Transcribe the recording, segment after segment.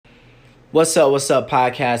What's up,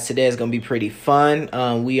 podcast? Today is going to be pretty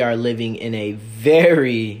fun. We are living in a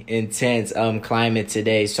very intense climate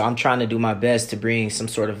today, so I'm trying to do my best to bring some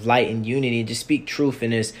sort of light and unity and just speak truth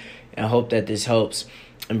in this and hope that this helps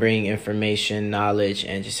and bring information, knowledge,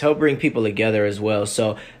 and just help bring people together as well.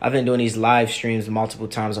 So I've been doing these live streams multiple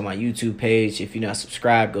times on my YouTube page. If you're not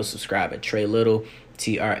subscribed, go subscribe at Trey Little,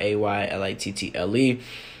 TrayLittle.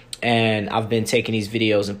 And I've been taking these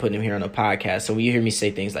videos and putting them here on the podcast. So when you hear me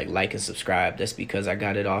say things like and subscribe, that's because I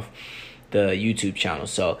got it off the YouTube channel.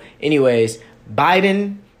 So anyways,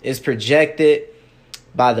 Biden is projected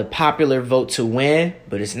by the popular vote to win,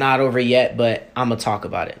 but it's not over yet. But I'm going to talk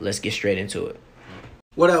about it. Let's get straight into it.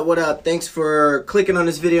 What up? Thanks for clicking on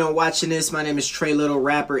this video and watching this. My name is Trey Little,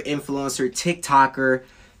 rapper, influencer, TikToker,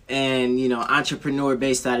 and, entrepreneur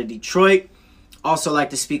based out of Detroit. Also like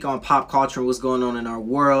to speak on pop culture and what's going on in our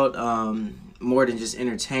world, more than just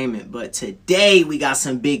entertainment. But today we got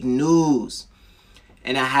some big news,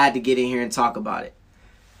 and I had to get in here and talk about it.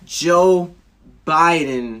 Joe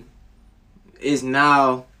Biden is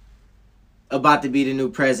now about to be the new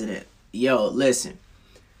president. Yo, listen.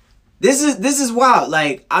 This is wild.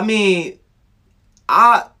 Like, I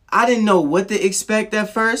didn't know what to expect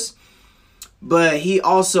at first, but he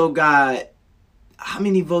also got, how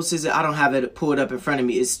many votes is it? I don't have it pulled up in front of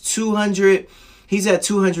me. It's 200. He's at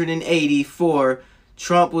 284.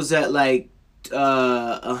 Trump was at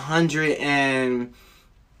 100 and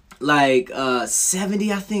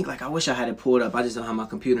 70, I think. I wish I had it pulled up. I just don't have my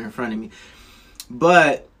computer in front of me.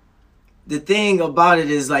 But the thing about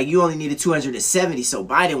it is, you only needed 270, so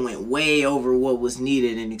Biden went way over what was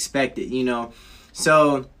needed and expected,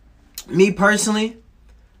 So, me personally,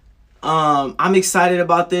 I'm excited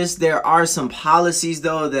about this. There are some policies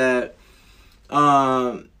though that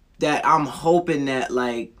I'm hoping that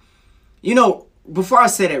before I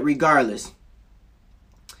say that, regardless,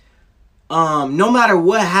 no matter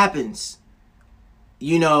what happens,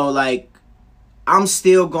 I'm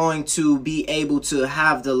still going to be able to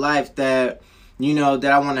have the life that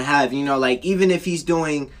that I want to have. Even if he's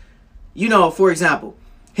doing, for example,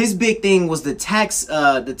 his big thing was the tax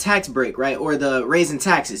break, right? Or the raising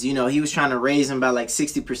taxes. He was trying to raise them by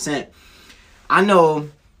 60%. I know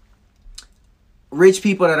rich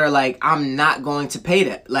people that are I'm not going to pay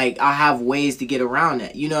that. I have ways to get around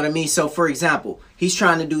that. You know what I mean? So for example, he's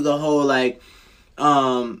trying to do the whole I'm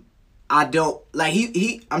trying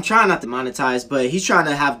not to monetize, but he's trying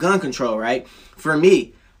to have gun control, right? For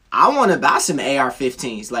me, I want to buy some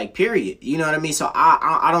AR-15s, period. You know what I mean? So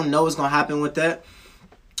I don't know what's going to happen with that.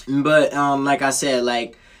 But like I said,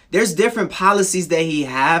 there's different policies that he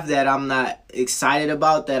have that I'm not excited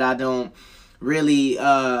about, that I don't really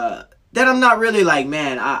that I'm not really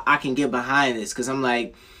man, I can get behind this, because I'm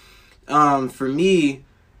for me,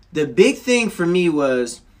 the big thing for me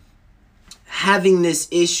was having this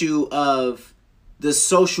issue of the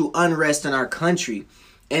social unrest in our country.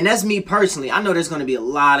 And that's me personally. I know there's going to be a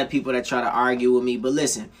lot of people that try to argue with me, but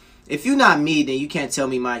listen, if you're not me, then you can't tell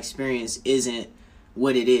me my experience isn't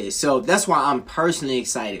what it is. So that's why I'm personally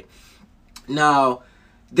excited. Now,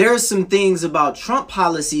 there's some things about Trump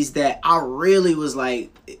policies that I really was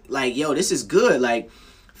yo, this is good.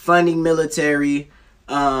 Funding military,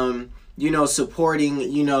 supporting,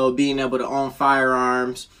 being able to own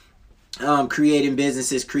firearms, creating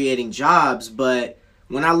businesses, creating jobs. But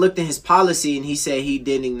when I looked at his policy and he said he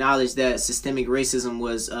didn't acknowledge that systemic racism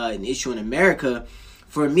was an issue in America,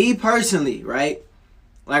 for me personally, right?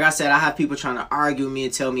 Like I said, I have people trying to argue with me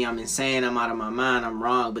and tell me I'm insane, I'm out of my mind, I'm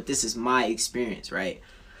wrong, but this is my experience, right?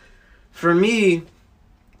 For me,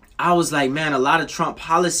 I was man, a lot of Trump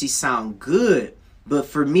policies sound good, but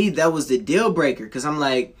for me, that was the deal breaker, because I'm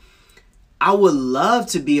I would love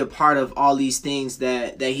to be a part of all these things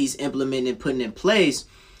that he's implementing and putting in place,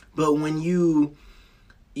 but when you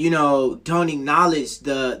don't acknowledge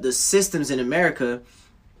the systems in America,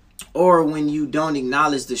 or when you don't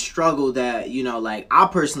acknowledge the struggle that, I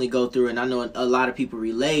personally go through, and I know a lot of people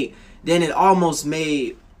relate, then it almost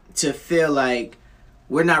made to feel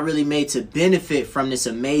we're not really made to benefit from this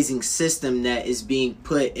amazing system that is being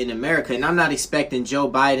put in America. And I'm not expecting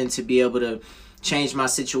Joe Biden to be able to change my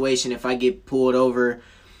situation if I get pulled over,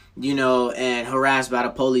 and harassed by the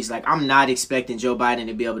police. I'm not expecting Joe Biden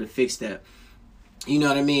to be able to fix that. You know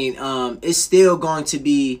what I mean? It's still going to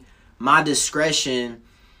be my discretion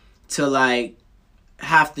to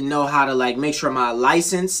have to know how to make sure my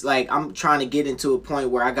license, I'm trying to get into a point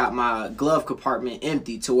where I got my glove compartment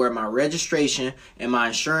empty to where my registration and my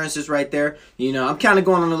insurance is right there. I'm kind of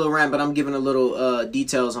going on a little rant, but I'm giving a little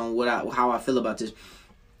details on how I feel about this.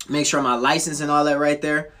 Make sure my license and all that right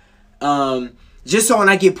there. just so when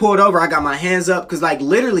I get pulled over, I got my hands up. Because, like,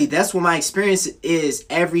 literally, that's what my experience is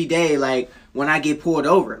every day. Like, when I get pulled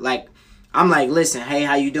over. Like, I'm like, listen, hey,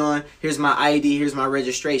 how you doing? Here's my ID. Here's my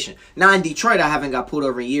registration. Now, in Detroit, I haven't got pulled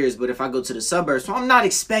over in years. But if I go to the suburbs, so I'm not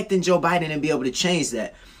expecting Joe Biden to be able to change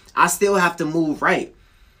that. I still have to move right.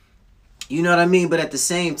 You know what I mean? But at the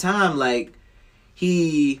same time, like,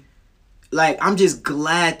 I'm just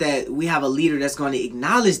glad that we have a leader that's going to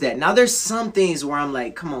acknowledge that. Now, there's some things where I'm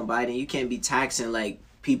like, come on, Biden, you can't be taxing, like,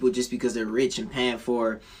 people just because they're rich and paying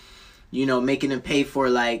for, you know, making them pay for,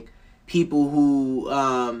 like, people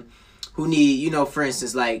who need, you know, for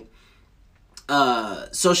instance, like,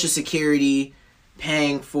 Social Security,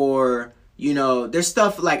 paying for, you know, there's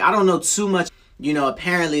stuff, like, I don't know too much, you know,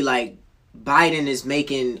 apparently, like, Biden is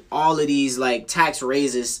making all of these, like, tax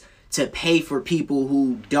raises to pay for people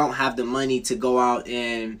who don't have the money to go out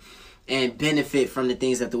and benefit from the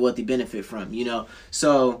things that the wealthy benefit from, you know?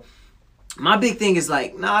 So my big thing is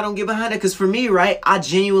like, nah, I don't get behind it. Because for me, right, I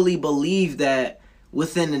genuinely believe that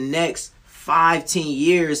within the next 5-10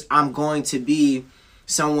 years, I'm going to be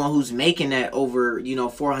someone who's making that over, you know,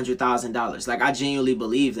 $400,000. Like, I genuinely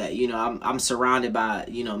believe that. You know, I'm surrounded by,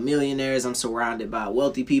 you know, millionaires. I'm surrounded by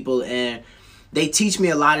wealthy people, and they teach me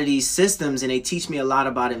a lot of these systems, and they teach me a lot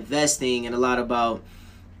about investing and a lot about,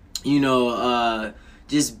 you know,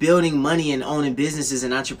 just building money and owning businesses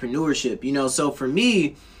and entrepreneurship, you know. So for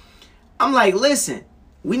me, I'm like, listen,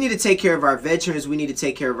 we need to take care of our veterans. We need to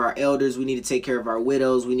take care of our elders. We need to take care of our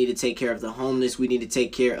widows. We need to take care of the homeless. We need to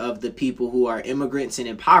take care of the people who are immigrants and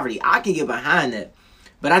in poverty. I can get behind that,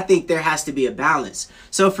 but I think there has to be a balance.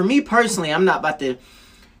 So for me personally, I'm not about to,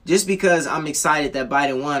 just because I'm excited that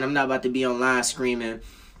Biden won, I'm not about to be online screaming.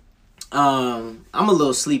 I'm a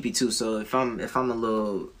little sleepy too, so if I'm a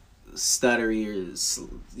little stuttery or,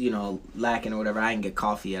 you know, lacking or whatever, I ain't get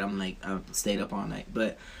coffee yet. I've stayed up all night,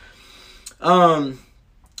 but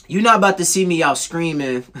you're not about to see me out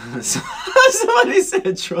screaming. Somebody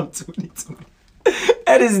said Trump 2020.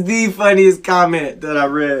 That is the funniest comment that I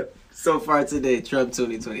read so far today. Trump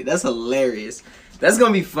 2020. That's hilarious. That's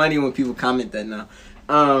gonna be funny when people comment that now.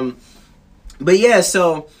 But yeah,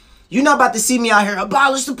 so you're not about to see me out here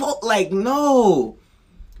abolish the police. Like, no,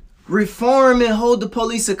 reform and hold the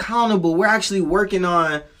police accountable. We're actually working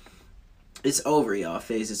on, it's over, y'all.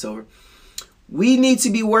 Phase, it's over. We need to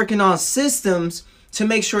be working on systems to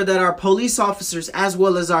make sure that our police officers, as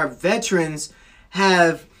well as our veterans,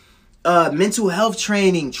 have mental health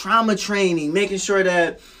training, trauma training, making sure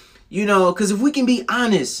that, you know, because if we can be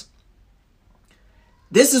honest,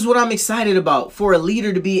 this is what I'm excited about, for a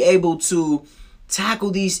leader to be able to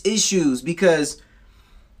tackle these issues, because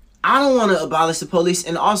I don't want to abolish the police.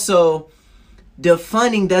 And also,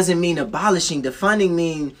 defunding doesn't mean abolishing. Defunding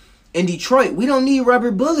mean, in Detroit, we don't need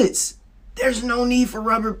rubber bullets. There's no need for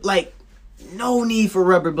no need for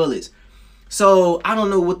rubber bullets. So I don't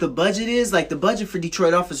know what the budget is. Like, the budget for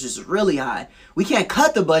Detroit officers is really high. We can't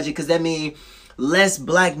cut the budget because that means less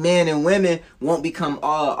black men and women won't become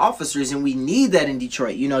officers, and we need that in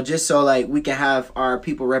Detroit, you know, just so like we can have our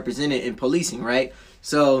people represented in policing, right?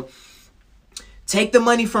 So take the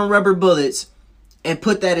money from rubber bullets and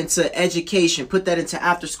put that into education, put that into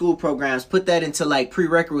after school programs, put that into like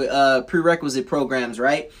prerequisite programs,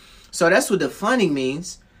 right? So that's what the funding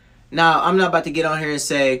means. Now, I'm not about to get on here and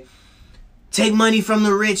say, take money from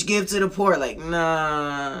the rich, give to the poor. Like,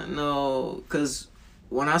 nah, no, because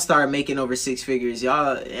when I start making over 6 figures,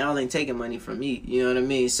 y'all ain't taking money from me. You know what I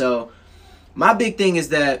mean? So my big thing is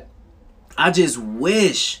that I just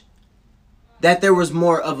wish that there was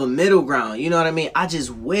more of a middle ground. You know what I mean? I just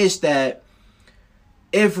wish that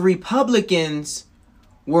if Republicans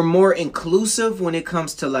were more inclusive when it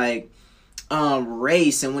comes to like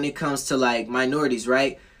race and when it comes to like minorities,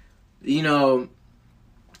 right? You know,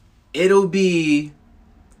 it'll be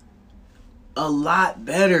a lot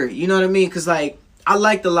better. You know what I mean? Because like, I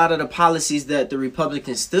liked a lot of the policies that the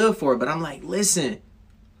Republicans stood for, but I'm like, listen,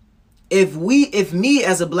 if me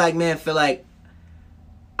as a black man feel like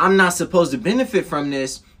I'm not supposed to benefit from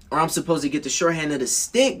this, or I'm supposed to get the shorthand of the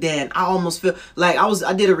stick, then I almost feel like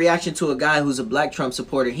I did a reaction to a guy who's a black Trump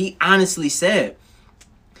supporter. He honestly said,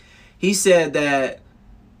 that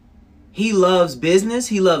he loves business,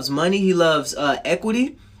 he loves money, he loves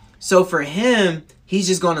equity. So for him, he's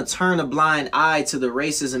just going to turn a blind eye to the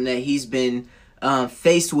racism that he's been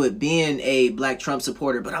faced with being a black Trump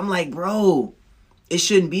supporter. But I'm like, bro, it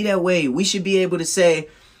shouldn't be that way. We should be able to say,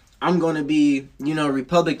 I'm going to be, you know,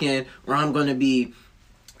 Republican, or I'm going to be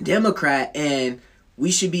Democrat, and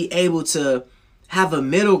we should be able to have a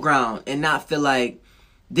middle ground and not feel like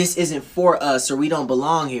this isn't for us or we don't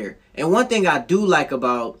belong here. And one thing I do like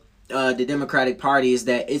about the Democratic Party is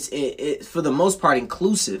that it's for the most part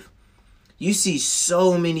inclusive. You see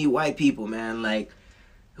so many white people, man, like,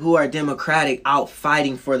 who are Democratic out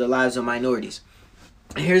fighting for the lives of minorities.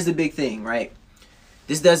 And here's the big thing, right?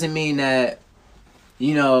 This doesn't mean that,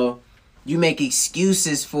 you know, you make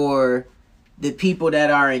excuses for the people that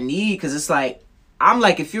are in need, because it's like, I'm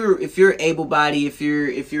like, if you're able-bodied, if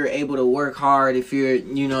you're able to work hard, if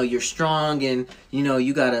you're strong, and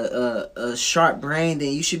you got a sharp brain,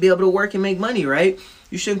 then you should be able to work and make money, right?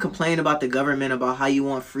 You shouldn't complain about the government, about how you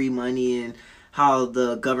want free money and how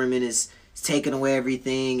the government is taking away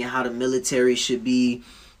everything and how the military should be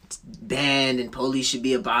banned and police should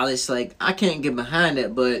be abolished. Like, I can't get behind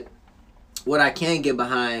that, but what I can get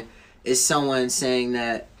behind is someone saying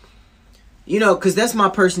that, because that's my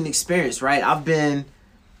personal experience, right? I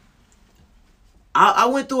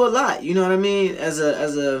went through a lot, you know what I mean, as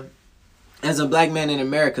a black man in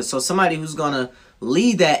America. So somebody who's gonna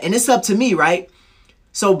lead that, and it's up to me, right?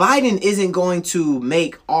 So Biden isn't going to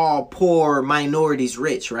make all poor minorities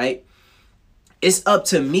rich, right? It's up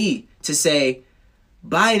to me to say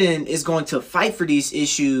Biden is going to fight for these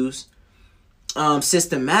issues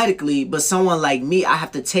systematically, but someone like me, I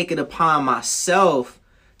have to take it upon myself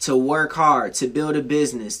to work hard, to build a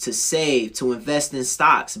business, to save, to invest in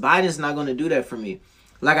stocks. Biden's not going to do that for me.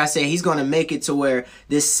 Like I said, he's going to make it to where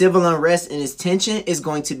this civil unrest and this tension is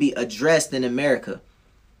going to be addressed in America.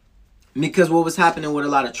 Because what was happening with a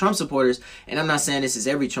lot of Trump supporters, and I'm not saying this is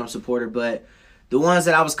every Trump supporter, but the ones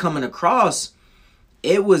that I was coming across,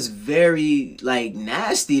 it was very, like,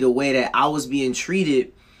 nasty the way that I was being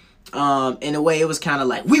treated. In a way, it was kind of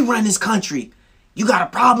like, we run this country. You got a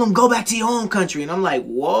problem? Go back to your own country. And I'm like,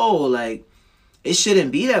 whoa, like, it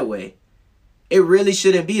shouldn't be that way. It really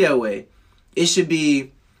shouldn't be that way. It should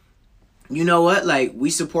be, you know what? Like, we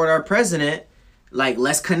support our president. Like,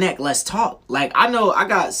 let's connect. Let's talk. Like, I know I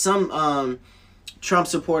got some Trump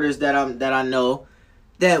supporters that I know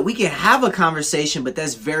that we can have a conversation, but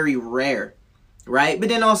that's very rare, right? But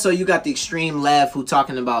then also you got the extreme left who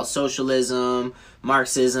talking about socialism,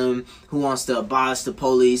 Marxism, who wants to abolish the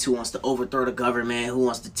police, who wants to overthrow the government, who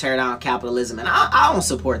wants to tear down capitalism. And I don't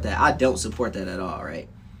support that. I don't support that at all, right?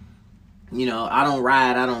 I don't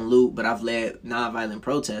riot, I don't loot, but I've led nonviolent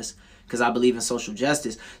protests because I believe in social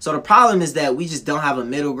justice. So the problem is that we just don't have a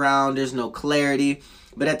middle ground. There's no clarity.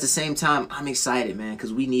 But at the same time, I'm excited, man,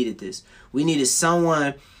 because we needed this. We needed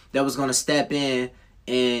someone that was going to step in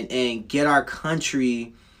and get our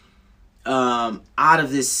country out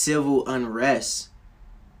of this civil unrest.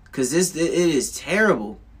 Because it is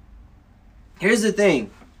terrible. Here's the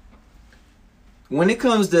thing. When it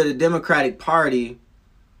comes to the Democratic Party,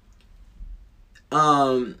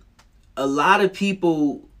 a lot of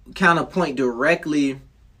people kind of point directly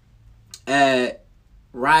at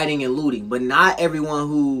rioting and looting, but not everyone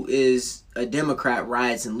who is a Democrat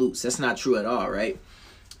riots and loots. That's not true at all, right?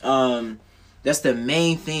 That's the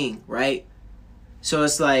main thing, right? So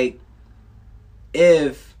it's like,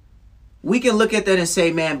 if we can look at that and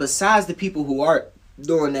say, man, besides the people who are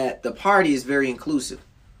doing that, the party is very inclusive.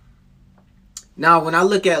 Now, when I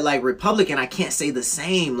look at, like, Republican, I can't say the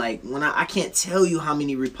same. Like, when I can't tell you how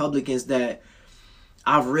many Republicans that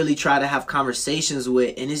I've really tried to have conversations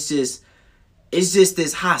with, and it's just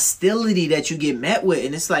this hostility that you get met with.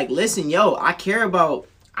 And it's like, listen, yo, I care about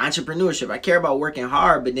entrepreneurship. I care about working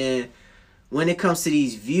hard. But then when it comes to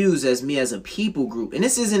these views as me as a people group, and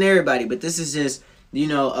this isn't everybody, but this is just,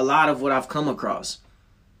 a lot of what I've come across.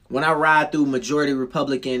 When I ride through majority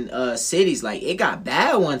Republican cities, like, it got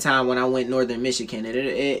bad one time when I went northern Michigan. And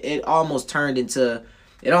it almost turned into,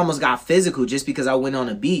 it almost got physical just because I went on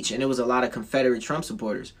a beach and it was a lot of Confederate Trump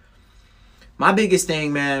supporters. My biggest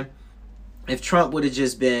thing, man, if Trump would have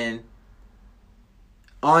just been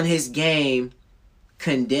on his game,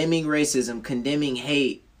 condemning racism, condemning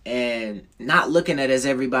hate, and not looking at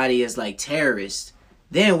everybody as like terrorists,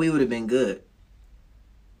 then we would have been good.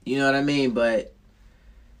 You know what I mean? But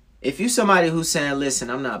if you somebody who's saying, listen,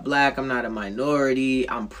 I'm not black, I'm not a minority,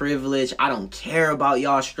 I'm privileged, I don't care about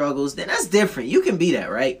y'all struggles, then that's different. You can be that,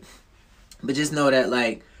 right? But just know that,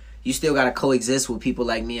 like, you still got to coexist with people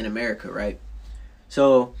like me in America, right?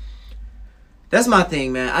 So that's my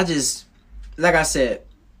thing, man. I just, like I said,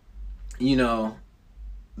 Biden,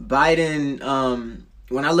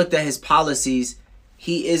 when I looked at his policies,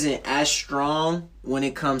 he isn't as strong when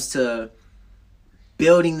it comes to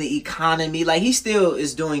building the economy. Like, he still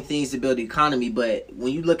is doing things to build the economy, but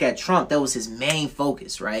when you look at Trump, that was his main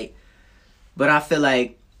focus, right? But I feel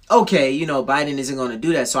like, okay, Biden isn't going to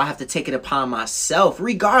do that, so I have to take it upon myself,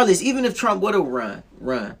 regardless, even if Trump would have run,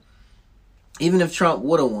 even if Trump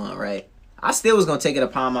would have won, right? I still was going to take it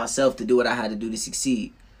upon myself to do what I had to do to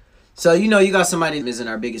succeed. So, you know, you got somebody that isn't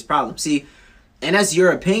our biggest problem. See, and that's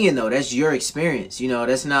your opinion, though. That's your experience. You know,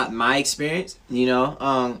 that's not my experience. You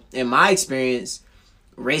know, in my experience,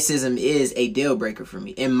 racism is a deal breaker for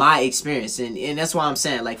me. In my experience, and that's why I'm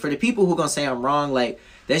saying, like, for the people who gonna say I'm wrong, like,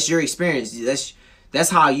 that's your experience. That's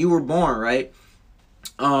how you were born, right?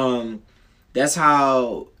 That's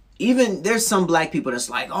how. Even there's some black people that's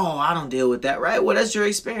like, oh, I don't deal with that, right? Well, that's your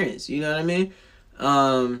experience. You know what I mean?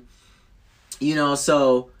 You know,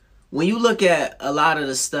 so when you look at a lot of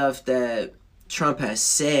the stuff that Trump has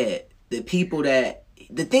said, the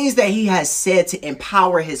things that he has said to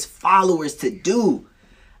empower his followers to do,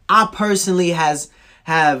 I personally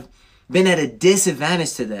have been at a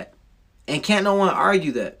disadvantage to that. And can't no one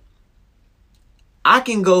argue that. I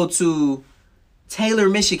can go to Taylor,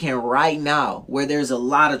 Michigan right now, where there's a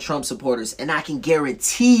lot of Trump supporters, and I can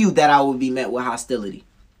guarantee you that I will be met with hostility.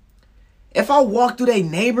 If I walk through their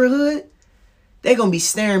neighborhood, they're going to be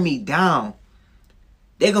staring me down.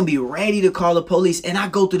 They're going to be ready to call the police, and I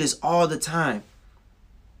go through this all the time.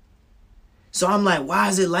 So I'm like, why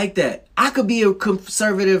is it like that? I could be a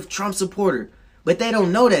conservative Trump supporter, but they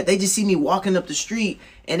don't know that. They just see me walking up the street,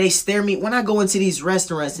 and they stare me. When I go into these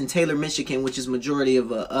restaurants in Taylor, Michigan, which is majority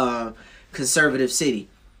of a conservative city,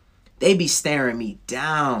 they be staring me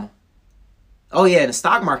down. Oh yeah, the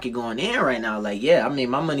stock market going in right now. Like, yeah, I mean,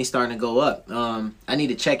 my money's starting to go up. I need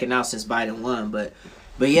to check it out since Biden won, but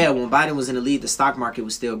yeah, when Biden was in the lead, the stock market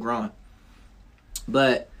was still growing.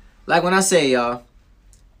 But like when I say, y'all,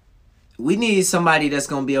 we need somebody that's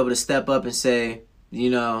gonna be able to step up and say, you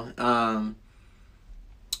know,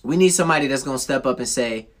 we need somebody that's gonna step up and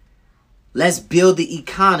say, let's build the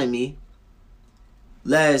economy.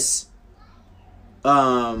 Let's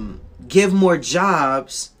give more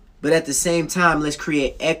jobs. But at the same time, let's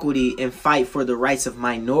create equity and fight for the rights of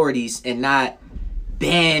minorities and not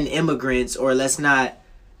ban immigrants, or let's not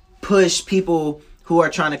push people who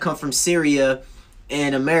are trying to come from Syria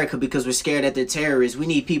in America because we're scared that they're terrorists. We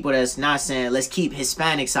need people that's not saying, let's keep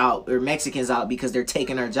Hispanics out or Mexicans out because they're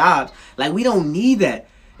taking our jobs. Like, we don't need that.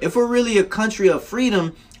 If we're really a country of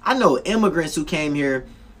freedom, I know immigrants who came here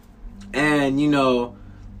and, you know,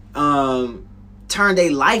 turned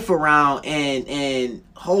their life around and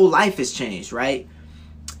whole life has changed, right?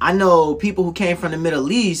 I know people who came from the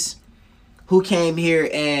Middle East who came here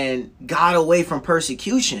and got away from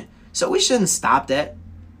persecution. So we shouldn't stop that.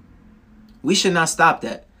 We should not stop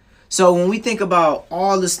that. So when we think about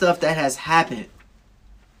all the stuff that has happened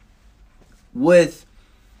with,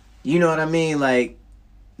 you know what I mean, like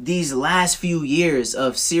these last few years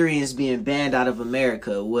of Syrians being banned out of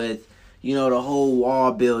America, with, you know, the whole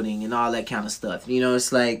wall building and all that kind of stuff. You know,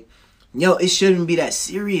 it's like, yo, it shouldn't be that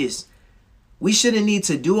serious. We shouldn't need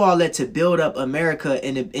to do all that to build up America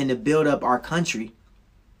and to build up our country.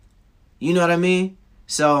 You know what I mean?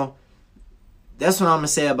 So that's what I'm going to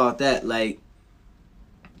say about that. Like,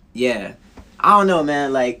 yeah, I don't know,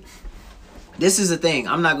 man. Like, this is the thing.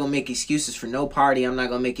 I'm not going to make excuses for no party. I'm not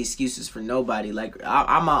going to make excuses for nobody. Like,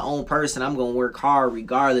 I'm my own person. I'm going to work hard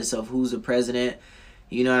regardless of who's the president.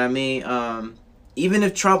 You know what I mean? Even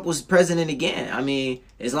if Trump was president again, I mean,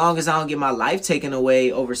 as long as I don't get my life taken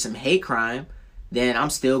away over some hate crime, then I'm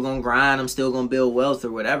still going to grind. I'm still going to build wealth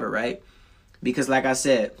or whatever, right? Because like I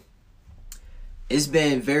said, it's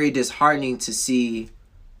been very disheartening to see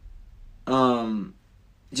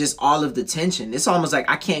just all of the tension. It's almost like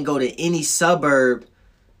I can't go to any suburb.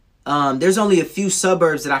 There's only a few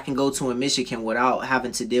suburbs that I can go to in Michigan without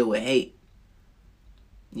having to deal with hate.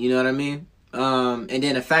 You know what I mean? And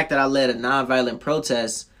then the fact that I led a nonviolent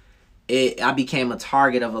protest, I became a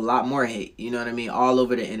target of a lot more hate, you know what I mean, all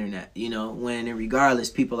over the internet, you know, when regardless,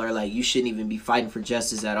 people are like, you shouldn't even be fighting for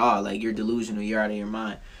justice at all, like, you're delusional, you're out of your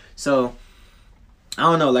mind. So, I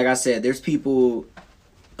don't know, like I said, there's people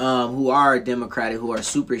who are Democratic, who are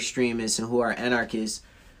super extremists, and who are anarchists,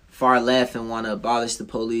 far left, and want to abolish the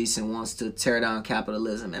police and wants to tear down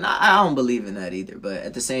capitalism, and I don't believe in that either, but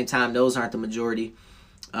at the same time, those aren't the majority.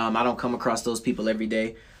 I don't come across those people every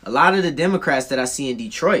day. A lot of the Democrats that I see in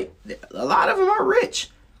Detroit, a lot of them are rich.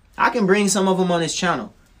 I can bring some of them on this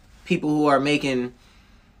channel. People who are making,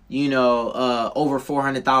 you know, over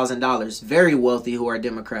 $400,000. Very wealthy, who are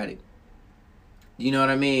Democratic. You know what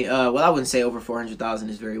I mean? Well, I wouldn't say over 400,000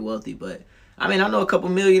 is very wealthy, but I mean, I know a couple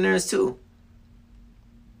millionaires too.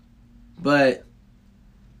 But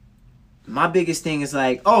my biggest thing is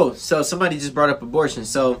like, oh, so somebody just brought up abortion.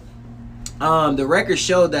 So the records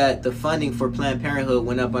show that the funding for Planned Parenthood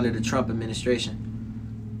went up under the Trump administration.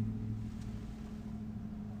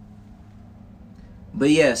 But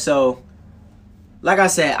yeah, so like I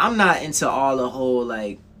said, I'm not into all the whole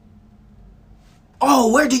like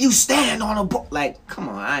oh, where do you stand on like, come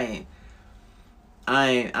on, I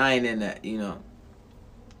ain't in that, you know.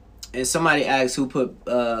 And somebody asked who put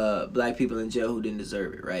black people in jail who didn't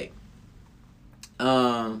deserve it, right?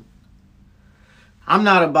 I'm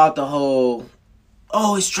not about the whole,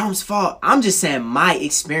 oh, it's Trump's fault. I'm just saying my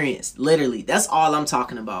experience, literally. That's all I'm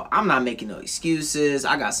talking about. I'm not making no excuses.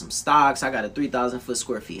 I got some stocks. I got a 3,000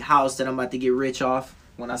 square feet house that I'm about to get rich off.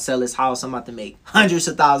 When I sell this house, I'm about to make hundreds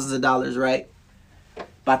of thousands of dollars, right?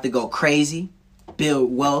 About to go crazy,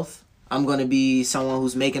 build wealth. I'm going to be someone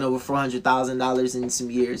who's making over $400,000 in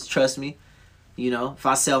some years. Trust me. You know, if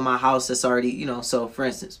I sell my house, that's already, you know, so for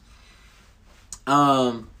instance.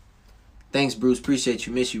 Thanks, Bruce. Appreciate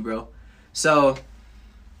you. Miss you, bro. So,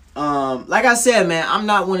 like I said, man, I'm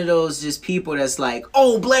not one of those just people that's like,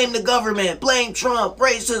 oh, blame the government, blame Trump,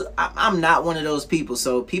 racist. I'm not one of those people.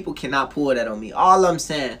 So people cannot pull that on me. All I'm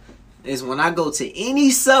saying is when I go to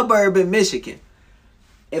any suburb in Michigan,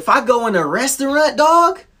 if I go in a restaurant,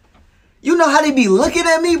 dog, you know how they be looking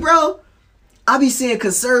at me, bro? I be seeing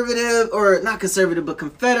conservative, or not conservative, but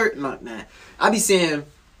Confederate. Man, I be seeing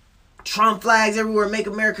Trump flags everywhere, make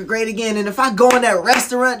America great again. And if I go in that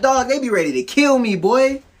restaurant, dog, they be ready to kill me,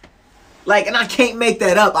 boy. Like, and I can't make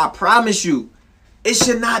that up. I promise you. It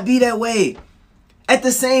should not be that way. At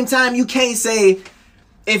the same time, you can't say,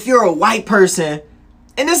 if you're a white person,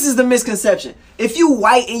 and this is the misconception. If you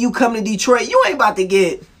white and you come to Detroit, you ain't about to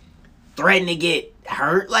get threatened to get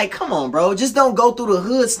hurt. Like, come on, bro. Just don't go through the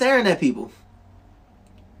hood staring at people.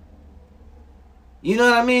 You know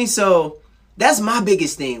what I mean? So that's my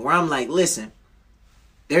biggest thing, where I'm like, listen,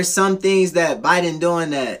 there's some things that Biden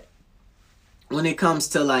doing that when it comes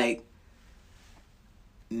to like,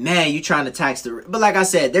 man, you trying to tax the, but like I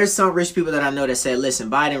said, there's some rich people that I know that said, listen,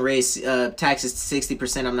 Biden raised taxes to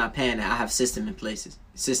 60%. I'm not paying that. I have system in place,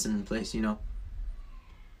 you know?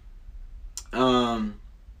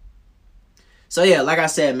 So yeah, like I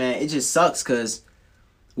said, man, it just sucks because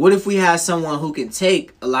what if we had someone who can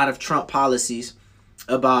take a lot of Trump policies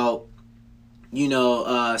about, you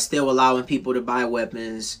know, still allowing people to buy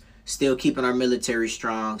weapons, still keeping our military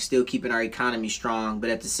strong, still keeping our economy strong, but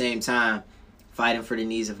at the same time, fighting for the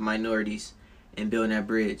needs of minorities and building that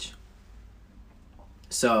bridge.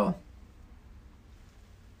 So,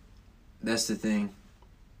 that's the thing.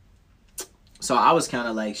 So, I was kind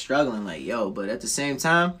of like struggling, like, yo, but at the same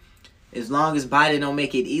time, as long as Biden don't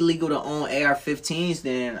make it illegal to own AR-15s,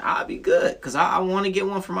 then I'll be good. Because I want to get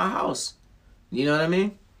one for my house. You know what I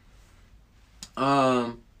mean?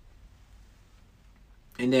 And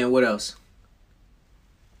then what else?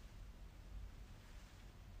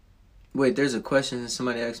 Wait, there's a question.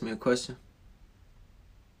 Somebody asked me a question.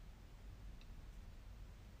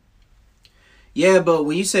 Yeah, but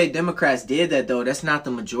when you say Democrats did that, though, that's not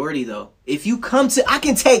the majority, though. If you come to, I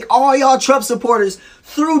can take all y'all Trump supporters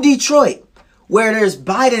through Detroit, where there's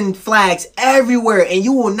Biden flags everywhere, and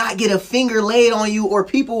you will not get a finger laid on you, or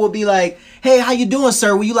people will be like, hey, how you doing,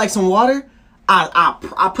 sir? Would you like some water?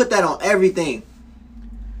 I put that on everything.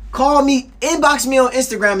 Call me, inbox me on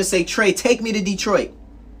Instagram and say, Trey, take me to Detroit.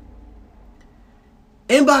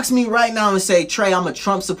 Inbox me right now and say, Trey, I'm a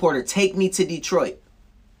Trump supporter. Take me to Detroit.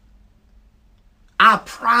 I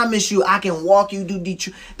promise you, I can walk you to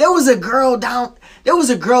Detroit. There was a girl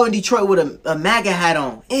in Detroit with a MAGA hat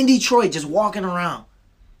on. In Detroit, just walking around.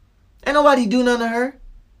 Ain't nobody do nothing to her.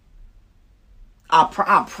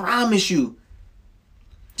 I promise you.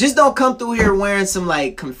 Just don't come through here wearing some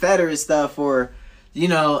like Confederate stuff, or, you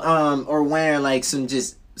know, or wearing like some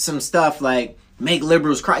stuff like make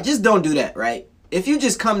liberals cry. Just don't do that, right? If you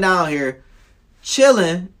just come down here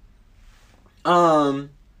chilling, and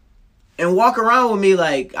walk around with me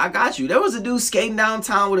like, I got you. There was a dude skating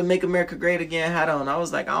downtown with a Make America Great Again hat on. I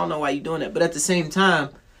was like, I don't know why you doing that. But at the same time,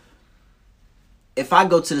 if I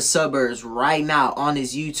go to the suburbs right now on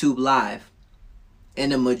this YouTube live,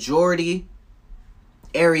 and the majority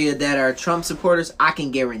area that are Trump supporters, I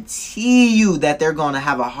can guarantee you that they're going to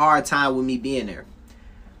have a hard time with me being there.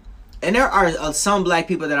 And there are some black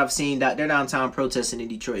people that I've seen that they're downtown protesting in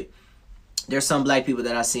Detroit. There's some black people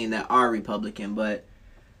that I've seen that are Republican, but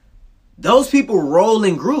those people roll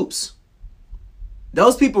in groups.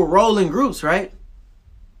 Those people roll in groups, right?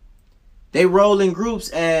 They roll in groups,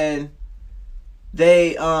 and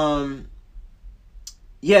they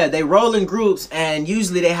they roll in groups, and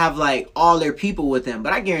usually they have like all their people with them.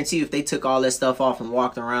 But I guarantee you, if they took all that stuff off and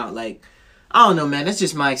walked around, like, I don't know, man. That's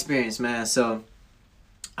just my experience, man. So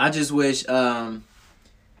I just wish that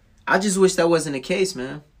wasn't the case,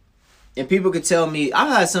 man. And people could tell me, I've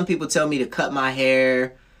had some people tell me to cut my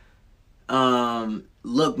hair,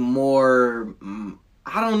 look more,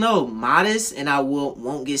 I don't know, modest, and I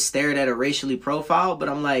won't get stared at or racially profiled, but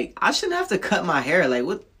I'm like, I shouldn't have to cut my hair. Like,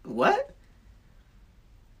 what?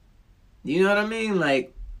 You know what I mean?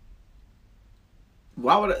 Like,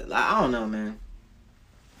 why would I don't know, man.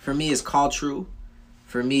 For me, it's cultural.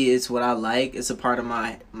 For me, it's what I like. It's a part of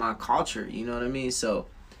my culture. You know what I mean? So,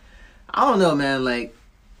 I don't know, man. Like,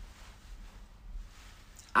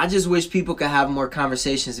 I just wish people could have more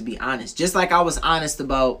conversations and be honest. Just like I was honest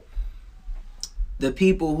about the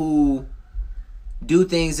people who do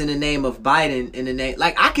things in the name of Biden, in the name,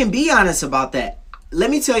 like, I can be honest about that.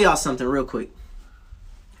 Let me tell y'all something real quick.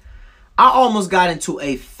 I almost got into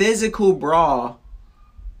a physical brawl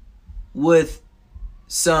with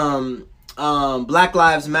some Black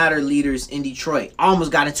Lives Matter leaders in Detroit. I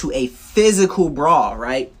almost got into a physical brawl,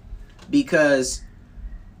 right? Because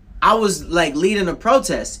I was like leading a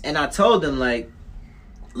protest, and I told them, like,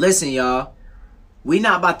 listen, y'all, we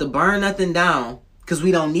not about to burn nothing down because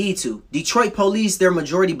we don't need to. Detroit police, they're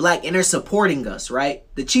majority black, and they're supporting us, right?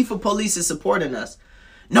 The chief of police is supporting us.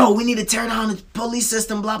 No, we need to tear down the police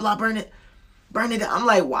system, blah, blah, burn it. Burn it. I'm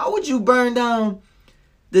like, why would you burn down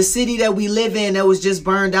the city that we live in that was just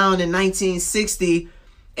burned down in 1960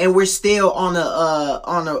 and we're still on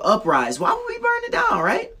a uprise? Why would we burn it down,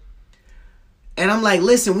 right? And I'm like,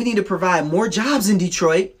 listen, we need to provide more jobs in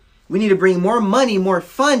Detroit. We need to bring more money, more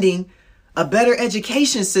funding, a better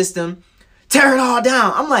education system, tear it all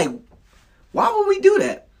down. I'm like, why would we do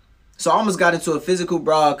that? So I almost got into a physical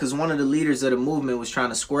brawl because one of the leaders of the movement was trying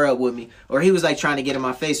to square up with me, or he was like trying to get in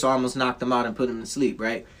my face, so I almost knocked him out and put him to sleep,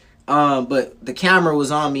 right? But the camera was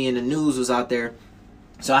on me and the news was out there,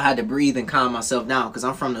 so I had to breathe and calm myself down because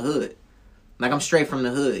I'm from the hood. Like, I'm straight from the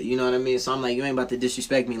hood, you know what I mean? So I'm like, you ain't about to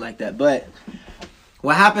disrespect me like that. But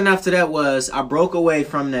what happened after that was I broke away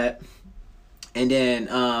from that, and then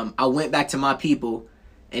I went back to my people,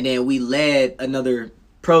 and then we led another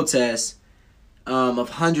protest of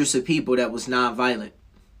hundreds of people that was non-violent.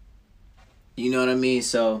 You know what I mean?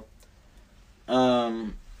 So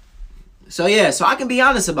yeah, so I can be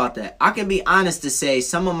honest about that. I can be honest to say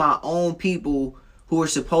some of my own people who are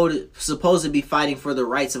supposed to be fighting for the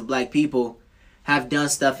rights of black people have done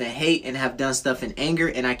stuff in hate and have done stuff in anger,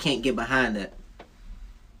 and I can't get behind that.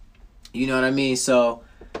 You know what I mean? So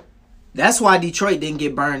that's why Detroit didn't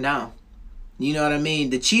get burned down. You know what I mean?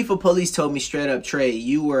 The chief of police told me straight up, Trey,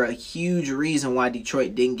 you were a huge reason why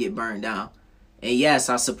Detroit didn't get burned down. And yes,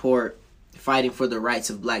 I support fighting for the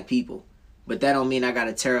rights of black people, but that don't mean I got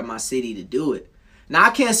to tear up my city to do it. Now,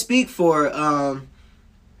 I can't speak for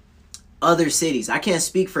other cities. I can't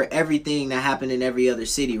speak for everything that happened in every other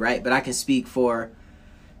city, right? But I can speak for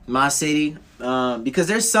my city because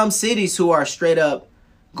there's some cities who are straight up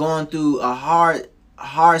going through a hard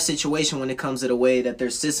situation when it comes to the way that their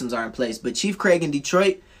systems are in place. But Chief Craig in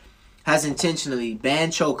Detroit has intentionally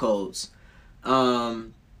banned chokeholds.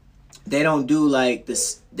 They don't do like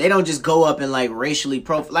this. They don't just go up and like racially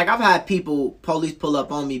profile. Like, I've had police pull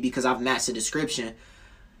up on me because I've matched the description.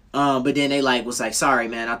 But then they was like, sorry,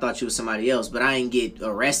 man, I thought you was somebody else. But I didn't get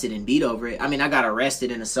arrested and beat over it. I mean, I got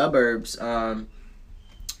arrested in the suburbs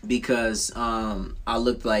because I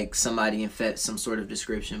looked like somebody fit some sort of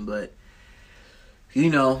description. But, you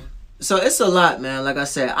know, so it's a lot, man. Like I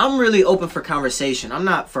said, I'm really open for conversation. I'm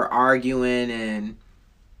not for arguing and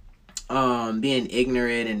being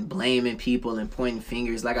ignorant and blaming people and pointing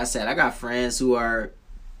fingers. Like I said, I got friends who are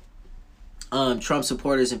Trump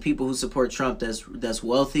supporters and people who support Trump that's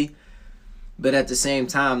wealthy. But at the same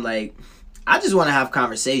time, like, I just want to have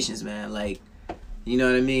conversations, man. Like, you know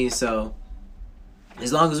what I mean? So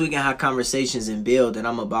as long as we can have conversations and build, then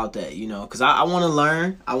I'm about that, you know, because I want to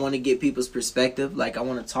learn. I want to get people's perspective. Like, I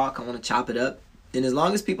want to talk. I want to chop it up. And as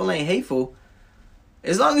long as people ain't hateful,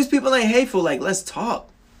 like, let's talk.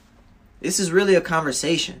 This is really a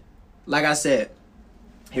conversation. Like I said,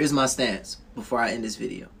 here's my stance before I end this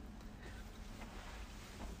video.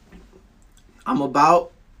 I'm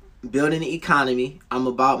about building the economy. I'm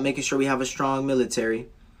about making sure we have a strong military.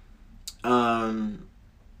 And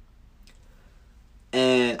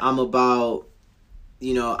I'm about,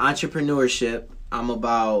 you know, entrepreneurship. I'm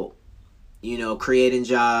about, you know, creating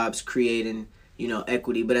jobs, creating, you know,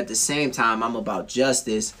 equity. But at the same time, I'm about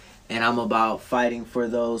justice. And I'm about fighting for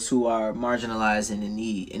those who are marginalized and in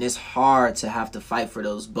need. And it's hard to have to fight for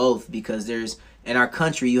those both because in our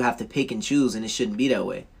country, you have to pick and choose, and it shouldn't be that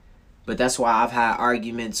way. But that's why I've had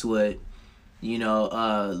arguments with, you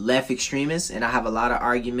know, left extremists, and I have a lot of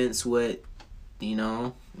arguments with, you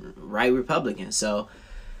know, right Republicans. So,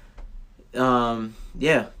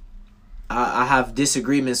 yeah, I have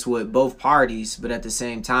disagreements with both parties, but at the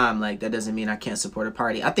same time, like, that doesn't mean I can't support a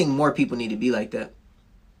party. I think more people need to be like that.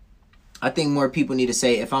 I think more people need to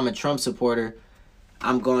say, if I'm a Trump supporter,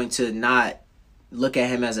 I'm going to not look at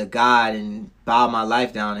him as a god and bow my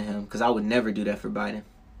life down to him, because I would never do that for Biden.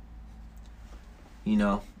 You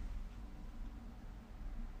know.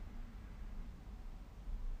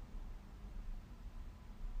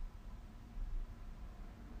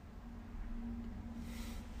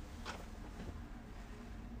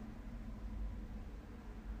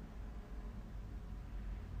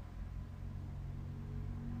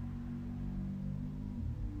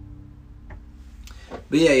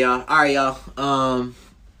 But yeah, y'all. All right, y'all.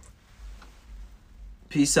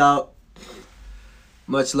 Peace out.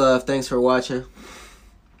 Much love. Thanks for watching.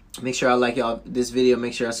 Make sure I like y'all this video.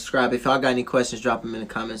 Make sure I subscribe. If y'all got any questions, drop them in the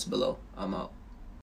comments below. I'm out.